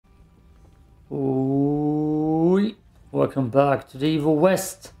Ooh, welcome back to the Evil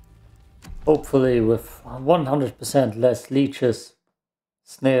West. Hopefully with 100% less leeches,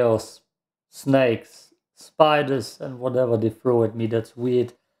 snails, snakes, spiders and whatever they throw at me that's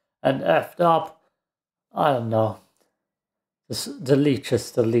weird and effed up. I don't know. The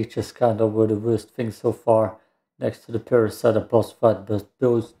leeches kind of were the worst thing so far, next to the parasite boss fight, but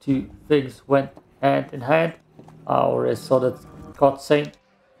those two things went hand in hand. I already saw that cutscene.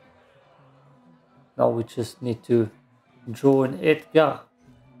 Now we just need to join Edgar.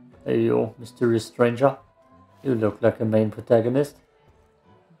 There you go, mysterious stranger. You look like a main protagonist.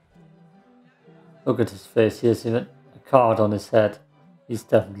 Look at his face, he has even a card on his head. He's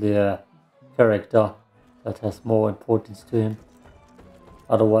definitely a character that has more importance to him.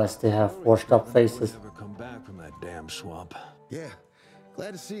 Otherwise they have washed up faces. Never come back from that damn swamp. Yeah,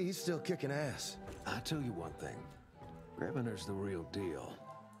 glad to see he's still kicking ass. I'll tell you one thing. Revenor's the real deal.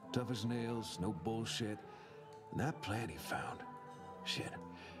 Tough as nails, no bullshit. And that plan he found. Shit.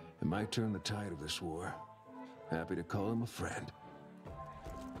 It might turn the tide of this war. Happy to call him a friend.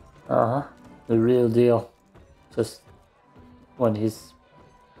 The real deal. Just when you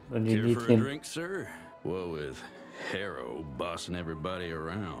Care meet for him. a drink, sir? Well, with Harrow bossing everybody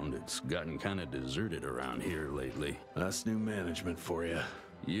around, it's gotten kind of deserted around here lately. That's new management for you.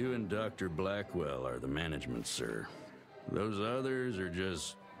 You and Dr. Blackwell are the management, sir. Those others are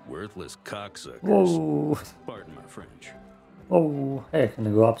just worthless cocksuckers. Whoa. Pardon my French. Oh, hey, can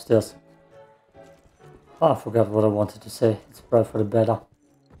I go upstairs? Oh, I forgot what I wanted to say. It's probably for the better.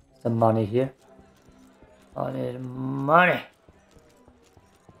 Is the money here? I need money.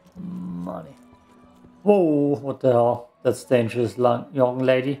 Money. Whoa, what the hell? That's dangerous, young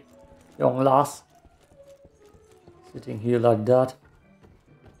lady. Young lass. Sitting here like that.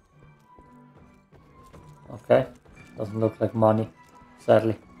 Okay. Doesn't look like money,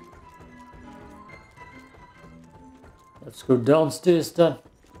 sadly. Let's go downstairs then.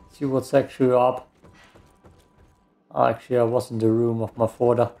 See what's actually up. Actually, I was in the room of my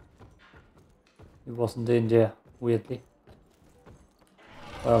father. He wasn't in there, weirdly.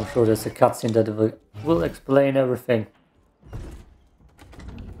 But I'm sure there's a cutscene that will explain everything.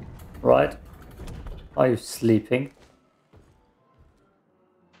 Right? Are you sleeping?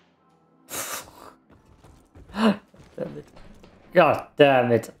 Damn it. God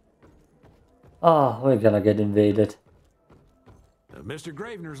damn it. Ah, we're gonna get invaded. Mr.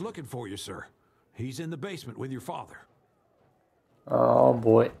 Gravener's looking for you, sir. He's in the basement with your father. Oh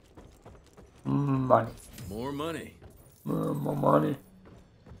boy. Money. More money. More money.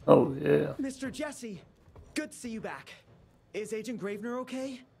 Oh yeah. Mr. Jesse, good to see you back. Is Agent Gravener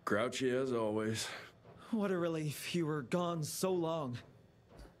okay? Grouchy as always. What a relief you were gone so long.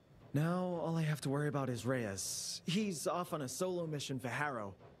 Now all I have to worry about is Reyes. He's off on a solo mission for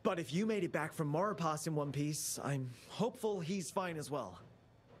Harrow. But if you made it back from Maurepas in one piece, I'm hopeful he's fine as well.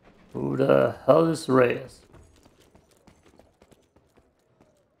 Who the hell is Reyes?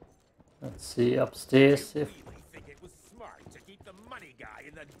 Let's see upstairs if... Think it was smart to keep the money guy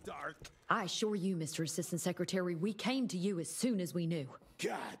in the dark? I assure you, Mr. Assistant Secretary, we came to you as soon as we knew.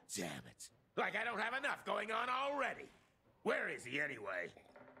 God damn it. Like I don't have enough going on already. Where is he anyway?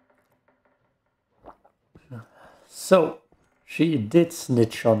 So, she did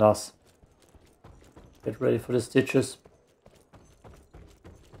snitch on us. Get ready for the stitches.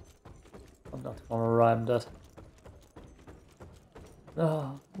 I'm not gonna rhyme that.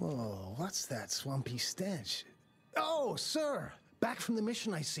 Oh. Whoa, what's that swampy stench? Oh, sir, back from the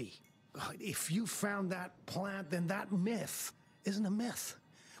mission, I see. If you found that plant, then that myth isn't a myth,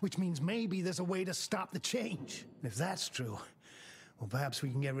 which means maybe there's a way to stop the change. And if that's true, well, perhaps we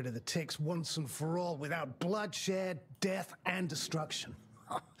can get rid of the ticks once and for all without bloodshed, death, and destruction.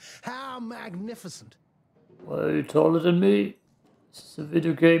 How magnificent. Well, you're taller than me. This is a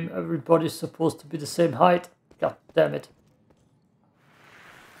video game. Everybody's supposed to be the same height. God damn it.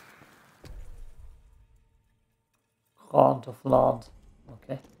 Grant of land.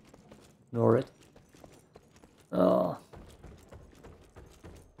 Okay. Ignore it. Oh.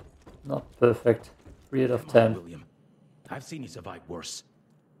 Not perfect. 3 out of 10. William. I've seen you survive worse.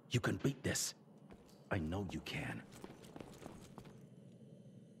 You can beat this. I know you can.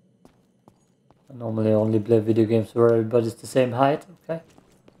 I normally only play video games where everybody's the same height. Okay.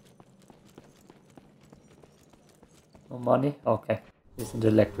 No money? Okay. This is the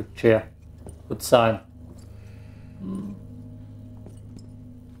electric chair. Good sign.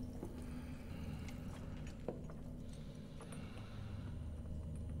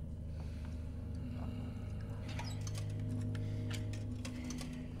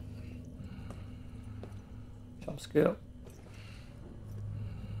 Jump scare.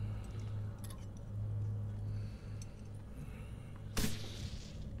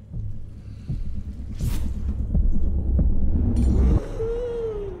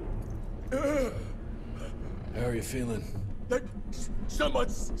 you feeling?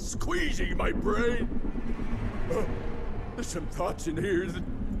 Someone's squeezing my brain. There's some thoughts in here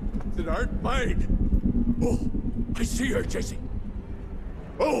that aren't mine. Oh, I see her, Jesse.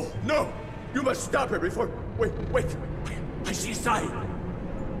 Oh, no! You must stop her before... Wait. I see a sign.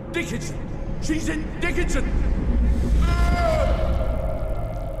 Dickinson! She's in Dickinson!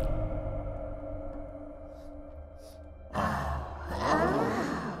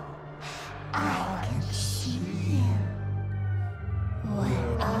 I can see you.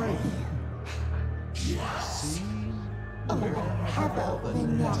 Where are you? Jesse? Oh, have all the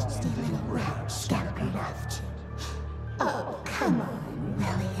nasty little rats scampered after. Oh, come on,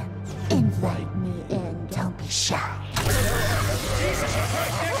 William. Invite me in, don't be shy.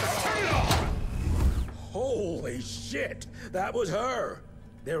 Holy shit! That was her!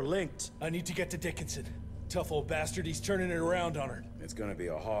 They're linked. I need to get to Dickinson. Tough old bastard, he's turning it around on her. It's gonna be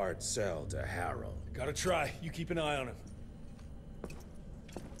a hard sell to Harrow. Gotta try. You keep an eye on him.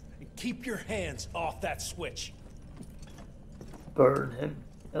 And keep your hands off that switch. Burn him.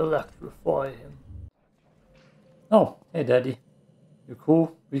 Electrify him. Oh, hey Daddy. You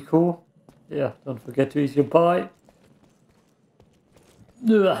cool? We cool? Yeah, don't forget to eat your pie.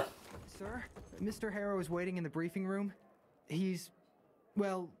 Ugh. Sir, Mr. Harrow is waiting in the briefing room. He's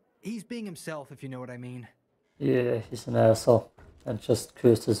being himself, if you know what I mean. Yeah, he's an asshole. And just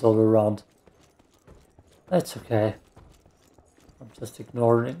curses all around. That's okay. I'm just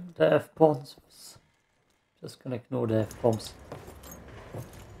ignoring the F-bombs. Just gonna ignore the F-bombs.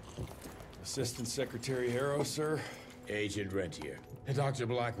 Assistant Secretary Harrow, sir. Agent Rentier. Dr.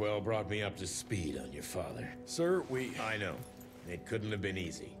 Blackwell brought me up to speed on your father. Sir, I know. It couldn't have been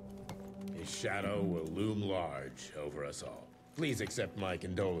easy. His shadow will loom large over us all. Please accept my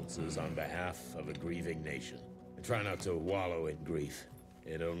condolences on behalf of a grieving nation. Try not to wallow in grief.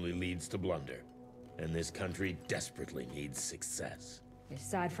 It only leads to blunder. And this country desperately needs success.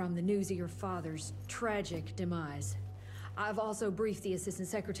 Aside from the news of your father's tragic demise, I've also briefed the Assistant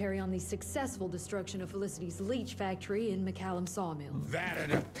Secretary on the successful destruction of Felicity's leech factory in McCallum Sawmill. That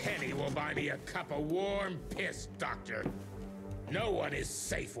and a penny will buy me a cup of warm piss, Doctor. No one is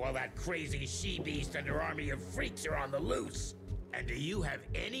safe while that crazy she-beast and her army of freaks are on the loose. And do you have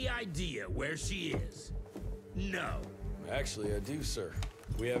any idea where she is? No. Actually, I do, sir.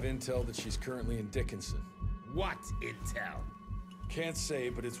 We have intel that she's currently in Dickinson. What intel? Can't say,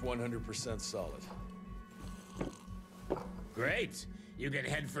 but it's 100% solid. Great. You can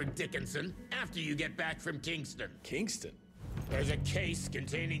head for Dickinson after you get back from Kingston. Kingston? There's a case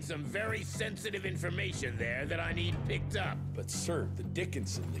containing some very sensitive information there that I need picked up. But sir, the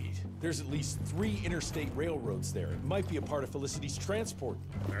Dickinson lead. There's at least 3 interstate railroads there. It might be a part of Felicity's transport.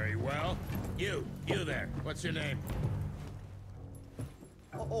 Very well. You there. What's your name?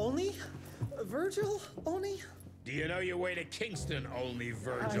 Only? Virgil? Only? Do you know your way to Kingston, only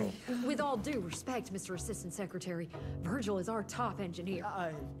Virgil? With all due respect, Mr. Assistant Secretary, Virgil is our top engineer.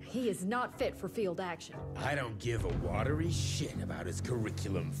 He is not fit for field action. I don't give a watery shit about his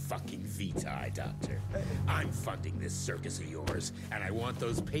curriculum fucking vitae, Doctor. I'm funding this circus of yours, and I want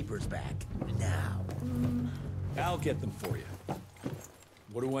those papers back now. I'll get them for you.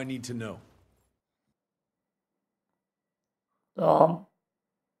 What do I need to know?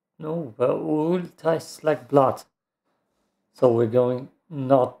 No, but all tastes like blood. So we're going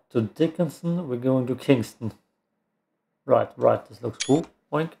not to Dickinson, we're going to Kingston. Right, this looks cool.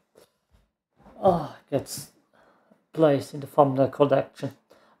 Oink. Gets place in the thumbnail collection.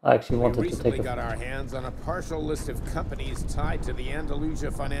 I actually wanted to take a... We recently got our hands on a partial list of companies tied to the Andalusia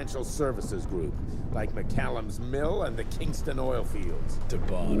Financial Services Group, like McCallum's Mill and the Kingston oil fields.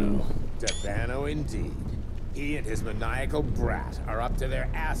 Debano indeed. He and his maniacal brat are up to their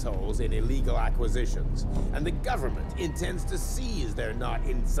assholes in illegal acquisitions, and the government intends to seize their not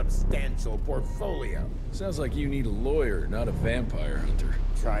insubstantial portfolio. Sounds like you need a lawyer, not a vampire hunter.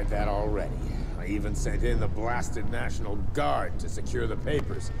 Tried that already. I even sent in the blasted National Guard to secure the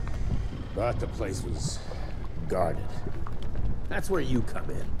papers, but the place was guarded. That's where you come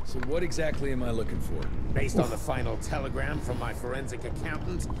in. So what exactly am I looking for? Based on the final telegram from my forensic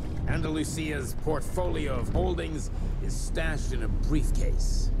accountant, Andalusia's portfolio of holdings is stashed in a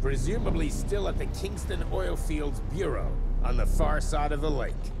briefcase, presumably still at the Kingston Oilfields Bureau on the far side of the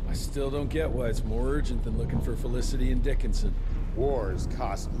lake. I still don't get why it's more urgent than looking for Felicity and Dickinson. Wars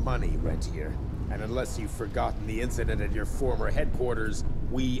cost money, Rentier. And unless you've forgotten the incident at your former headquarters,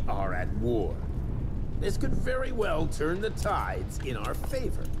 we are at war. This could very well turn the tides in our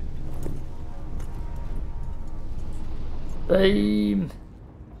favor. They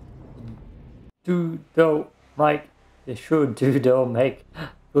sure do though make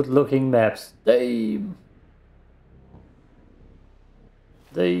good looking maps. Damn.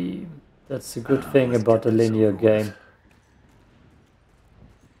 That's a good thing about a linear game.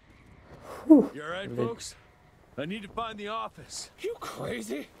 You alright, folks? I need to find the office. You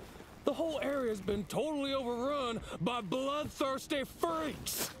crazy? The whole area's been totally overrun by bloodthirsty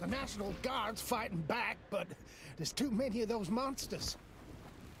freaks. The National Guard's fighting back, but there's too many of those monsters.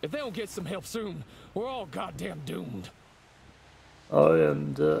 If they don't get some help soon, we're all goddamn doomed. I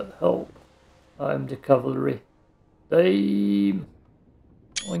am the help. I am the cavalry. Oink.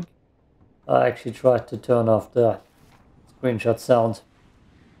 I actually tried to turn off the screenshot sound,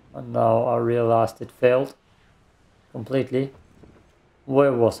 and now I realized it failed completely.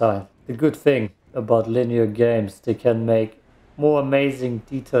 Where was I? The good thing about linear games, they can make more amazing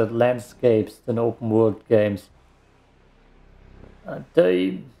detailed landscapes than open world games. And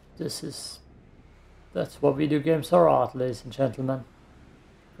that's what video games are at, ladies and gentlemen.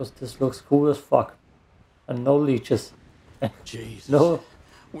 Because this looks cool as fuck. And no leeches. Jesus. No.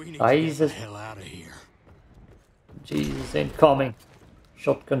 We need to get the Jesus. hell out of here. Jesus ain't coming.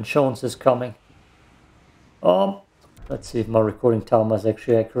 Shotgun Jones is coming. Let's see if my recording time is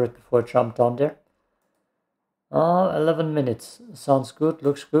actually accurate before I jump down there. 11 minutes. Sounds good,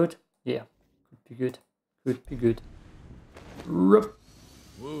 looks good. Yeah, could be good. Could be good. Rup.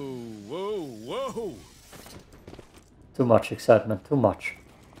 Whoa, whoa, whoa! Too much excitement, too much.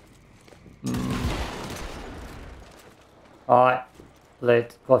 I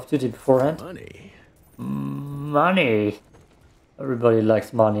played Call of Duty beforehand. Money. Money. Everybody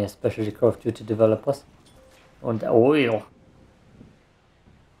likes money, especially Call of Duty developers. And oil.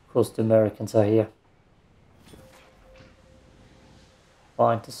 Of course the Americans are here.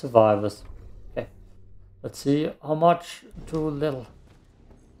 Find the survivors. Okay. Let's see how much. Too little.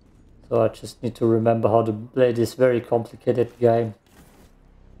 So I just need to remember how to play this very complicated game.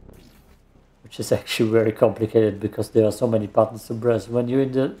 Which is actually very complicated because there are so many buttons to press when you're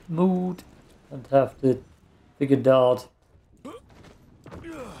in the mood and have to figure it out.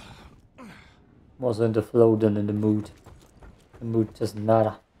 More so in the flow than in the mood. The mood doesn't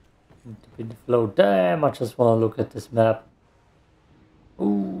matter. I need to be in the flow. Damn, I just want to look at this map.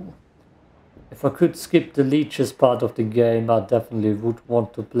 Ooh. If I could skip the leeches part of the game, I definitely would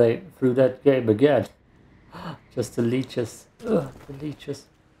want to play through that game again. Just the leeches. Ugh, the leeches.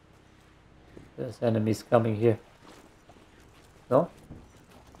 There's enemies coming here. No?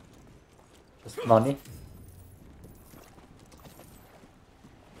 Just money.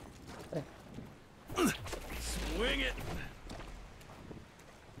 Okay. Swing it.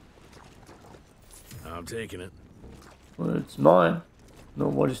 I'm taking it. Well, it's mine.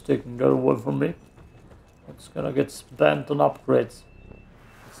 Nobody's taking that away from me. It's gonna get spent on upgrades.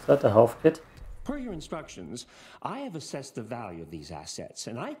 Is that a health kit? Per your instructions, I have assessed the value of these assets,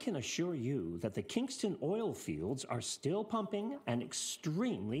 and I can assure you that the Kingston oil fields are still pumping and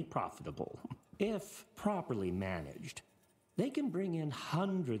extremely profitable. If properly managed, they can bring in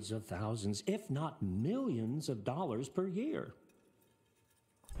hundreds of thousands, if not millions of dollars per year.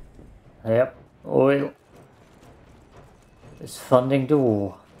 Yep, oil is funding the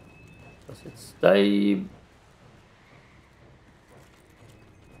war. Does it stay?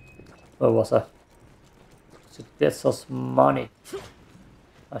 Where was I? It gets us money.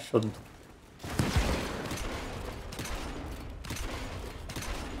 I shouldn't.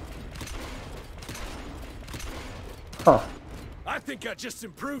 Huh. I think I just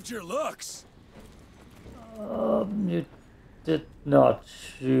improved your looks. You did not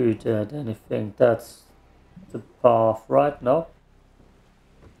shoot at anything. That's the path, right? No?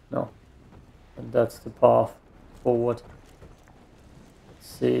 No. And that's the path forward. Let's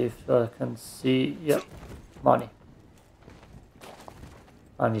see if I can see. Yep. Money.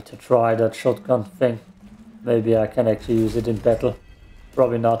 I need to try that shotgun thing. Maybe I can actually use it in battle.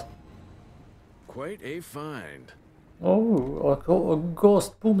 Probably not. Quite a find. Oh, a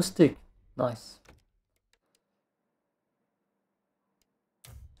ghost boomstick. Nice.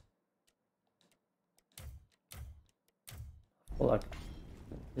 Like,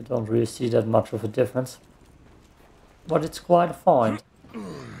 you don't really see that much of a difference. But it's quite a find.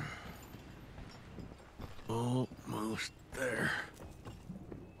 Almost there.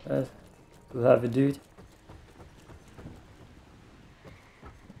 Too heavy, dude.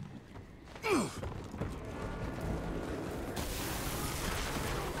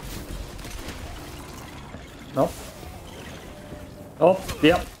 No. Oh,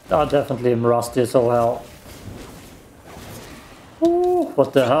 yep. I definitely am rusty as all hell. Ooh,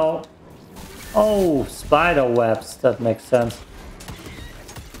 what the hell? Oh, spider webs. That makes sense.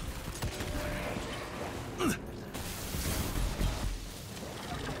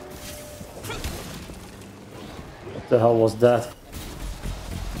 What the hell was that?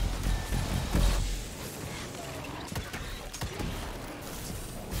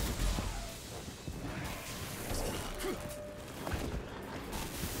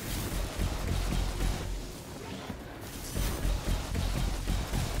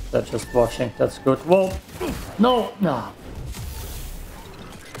 They're just watching. That's good. Whoa! No! No!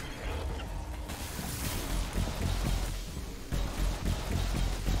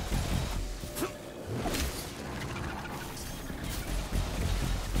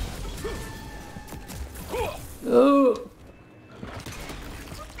 Oh!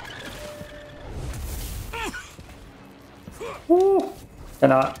 Woo.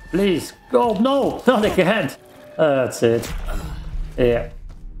 Can I please go? No! Not again! That's it. Yeah.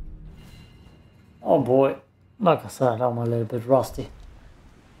 Oh boy. Like I said, I'm a little bit rusty.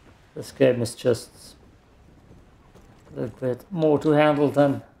 This game is just a little bit more to handle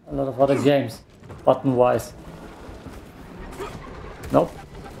than a lot of other games, button-wise. Nope.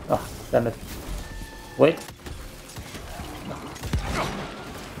 Ah, damn it. Wait.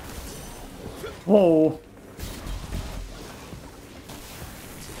 Whoa.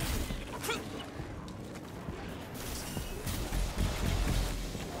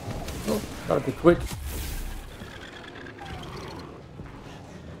 Oh, gotta be quick.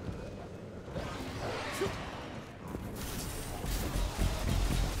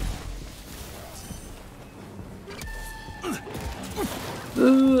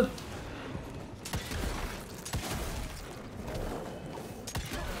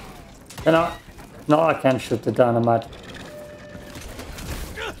 Can I? No, I can't shoot the dynamite.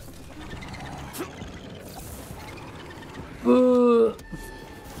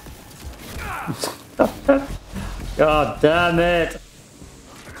 God damn it!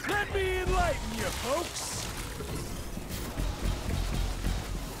 Let me enlighten you, folks.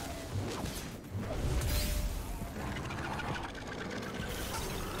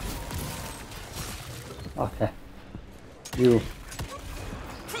 Okay. You.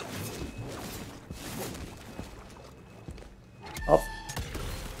 Up.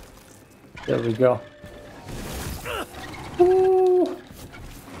 There we go. Ooh.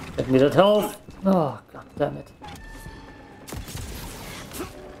 Get me that health. Oh, god damn it.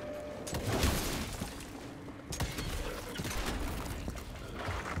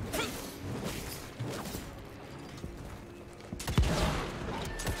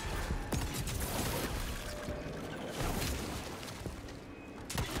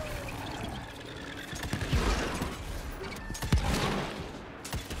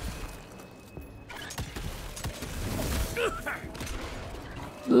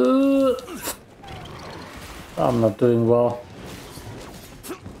 I'm not doing well.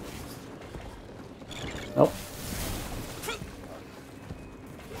 Nope.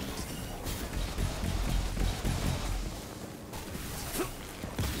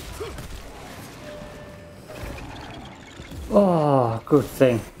 Oh, good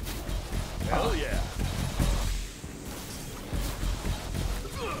thing. Hell yeah.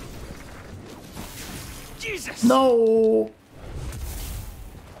 Jesus. No.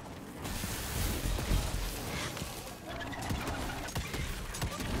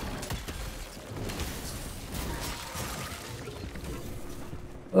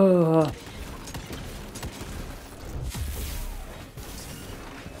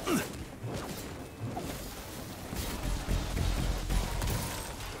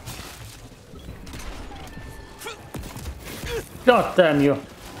 God damn you.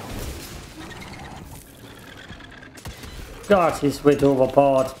 God, he's way too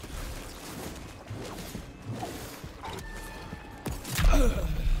overpowered.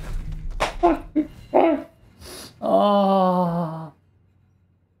 Oh.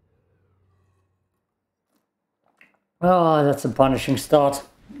 Oh, that's a punishing start.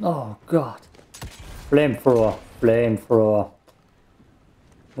 Oh god. Flamethrower, flamethrower.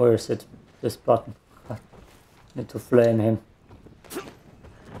 Where is it? This button. I need to flame him.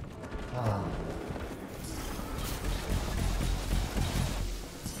 Oh.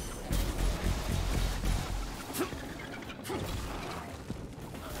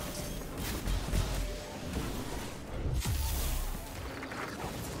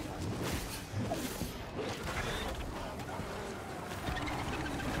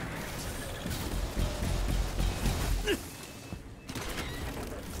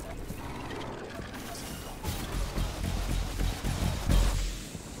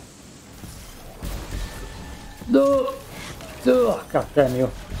 No! Oh, god damn you.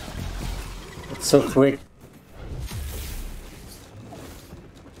 It's so quick.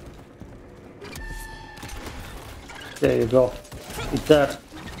 There you go. Eat that.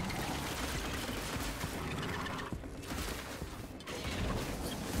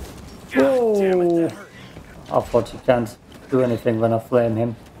 Whoa! I thought you can't do anything when I flame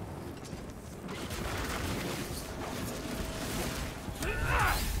him.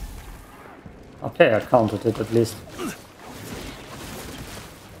 Okay, I counted it at least.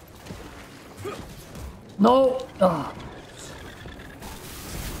 No! Ah.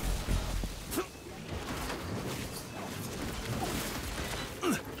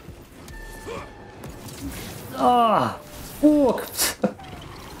 Ah! Fuck!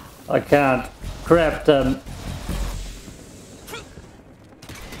 I can't grab them.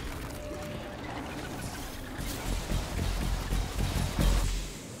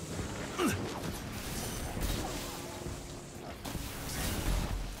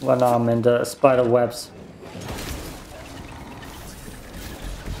 When I'm in the spider webs.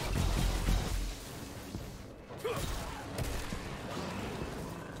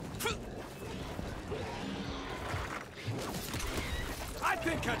 I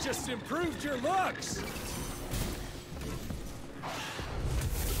think I just improved your looks.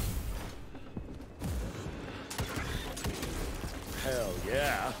 Hell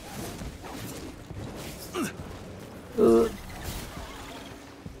yeah.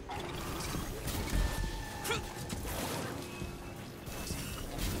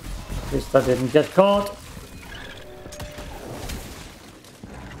 At least I didn't get caught.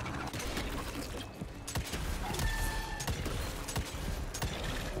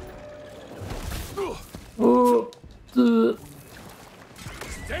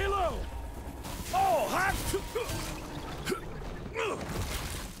 Stay low. Oh, hot.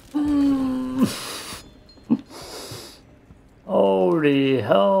 Holy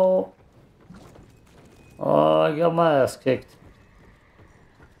hell. Oh, I got my ass kicked.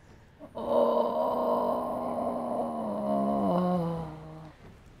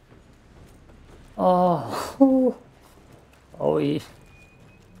 Oh, oh, yeah.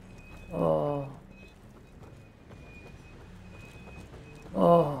 Oh,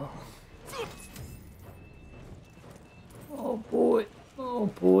 oh, oh boy, oh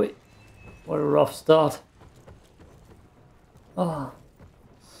boy, what a rough start. Oh.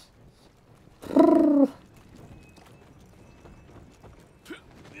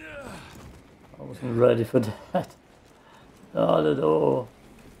 I wasn't ready for that. Not at all.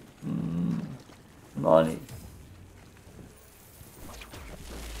 Money.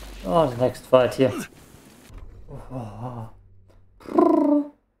 Oh, the next fight here. Oh.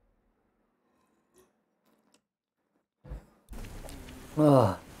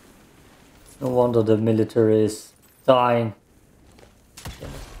 Oh. No wonder the military is dying.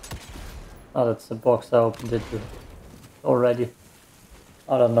 Oh, that's the box I opened it with already.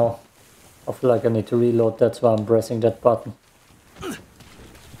 I don't know. I feel like I need to reload, that's why I'm pressing that button.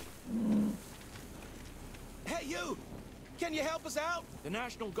 Hey, you! Can you help us out? The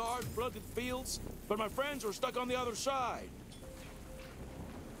National Guard flooded the fields, but my friends are stuck on the other side.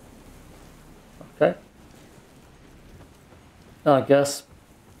 Okay. I guess.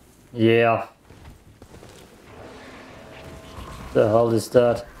 Yeah. The hell is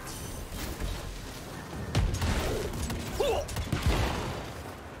that?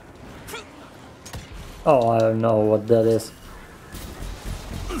 Oh, I don't know what that is.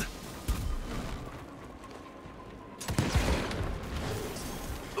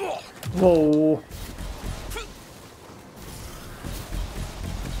 Whoa.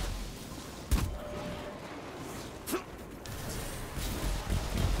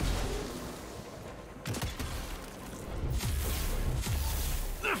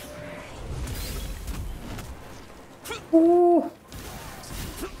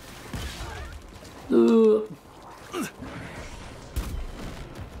 Ooh.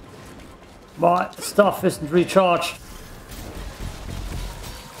 My stuff isn't recharged.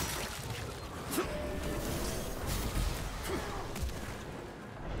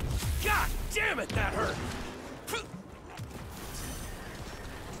 God damn it, that hurt.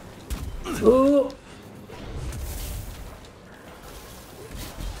 Ooh.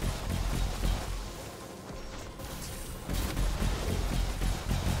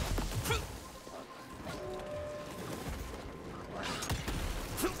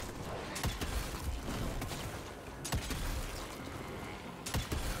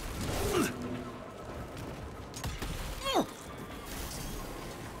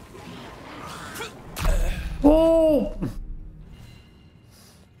 Oh!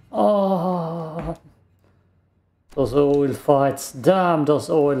 Oh! Those oil fights. Damn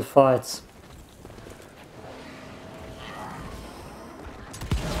those oil fights.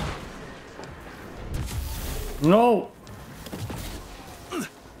 No!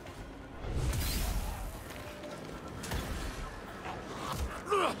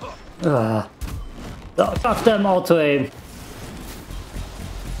 Fuck them auto aim.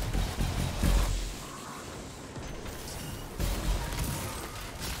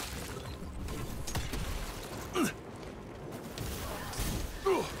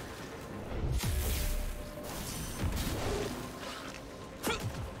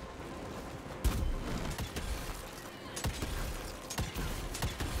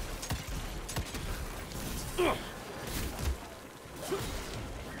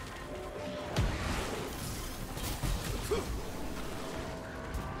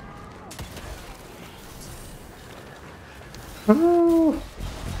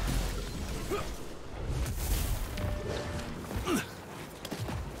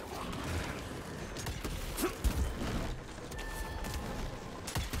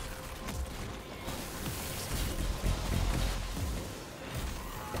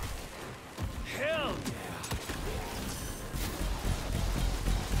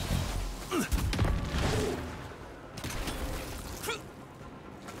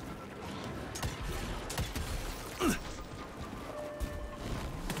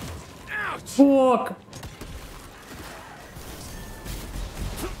 Fuck!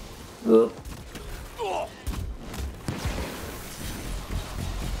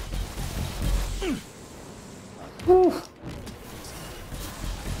 Oof.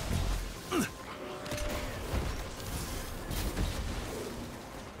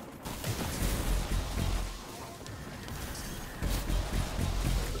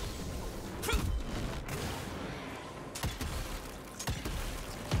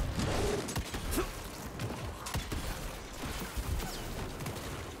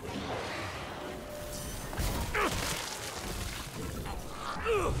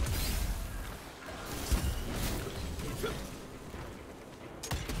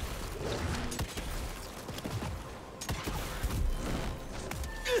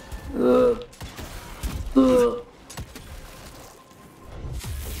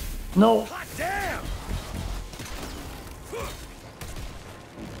 No. Hot damn!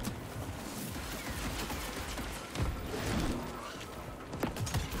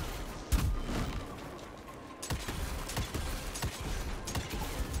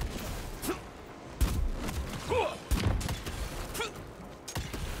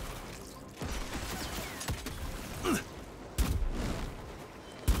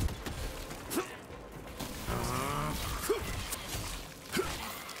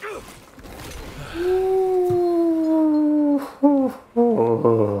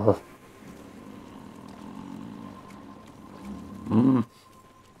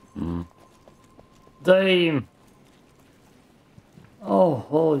 Damn. Oh,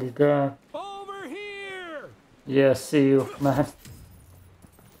 holy damn. Over here! Yeah, see you, man.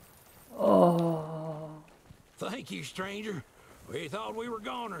 Oh. Thank you, stranger. We thought we were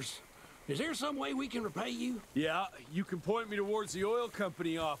goners. Is there some way we can repay you? Yeah, you can point me towards the oil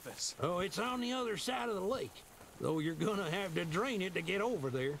company office. Oh, it's on the other side of the lake. Though you're gonna have to drain it to get over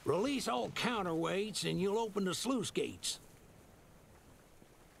there. Release all counterweights and you'll open the sluice gates.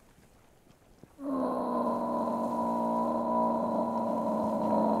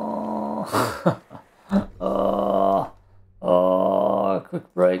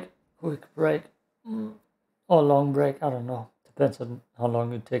 Quick break. Or long break, I don't know. Depends on how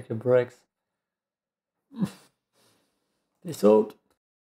long you take your breaks. Peace out.